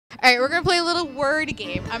right, we're going to play a little word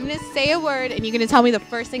game. I'm going to say a word, and you're going to tell me the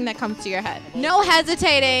first thing that comes to your head. No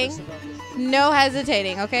hesitating. No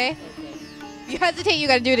hesitating, okay? If you hesitate, you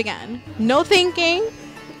got to do it again. No thinking.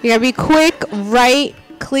 You got to be quick, right,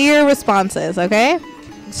 clear responses, okay?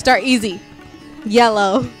 Start easy.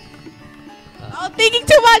 Yellow. Oh, thinking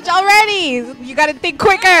too much already. You got to think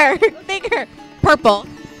quicker. Thicker. Purple.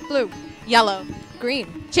 Blue. Yellow.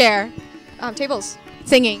 Green. Chair. Tables.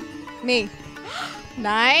 Singing. Me.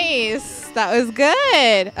 Nice. That was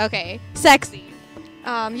good. Okay. Sexy.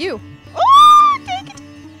 You. Oh, take it.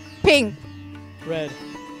 Pink. Red.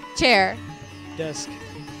 Chair. Desk.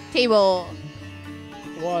 Table.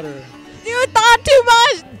 Water. You thought too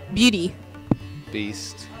much. Beauty.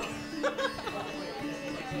 Beast.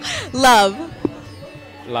 Love.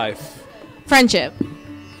 Life. Friendship.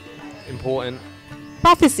 Important.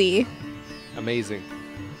 Prophecy. Amazing.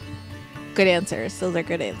 Good answers. Those are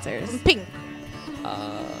good answers. Pink.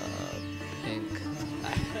 Pink.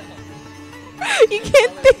 You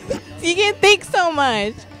can't think. You can't think so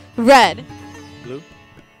much. Red. Blue.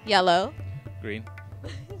 Yellow. Green.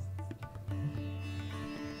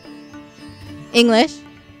 English.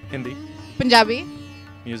 Hindi. Punjabi.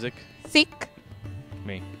 Music. Sikh.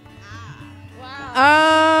 Me.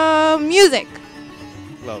 Music.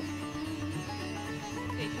 Love.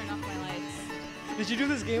 They turn off my lights. Did you do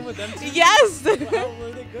this game with them too? Yes. Wow,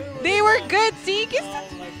 were they good? They were good. See, Oh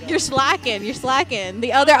my God. you're slacking. You're slacking.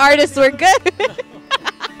 The other artists were good.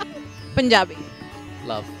 Punjabi.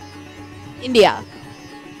 Love. India.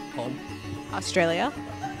 Home. Australia.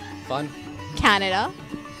 Fun. Canada.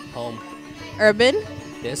 Home. Urban.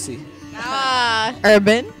 Desi.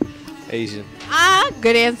 Urban. Asian.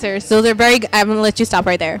 Good answers. Those are very good. I'm going to let you stop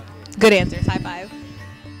right there. Good answers. High five.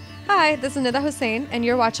 Hi, this is Nida Hussain, and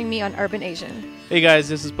you're watching me on Urban Asian. Hey guys,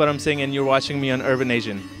 this is Param Singh and you're watching me on Urban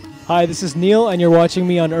Asian. Hi, this is Neel, and you're watching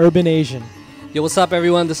me on Urban Asian. Yo, what's up,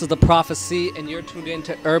 everyone? This is the PropheC, and you're tuned in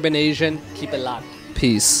to Urban Asian. Keep it locked.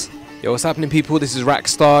 Peace. Yo, what's happening, people? This is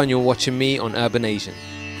Raxstar and you're watching me on Urban Asian.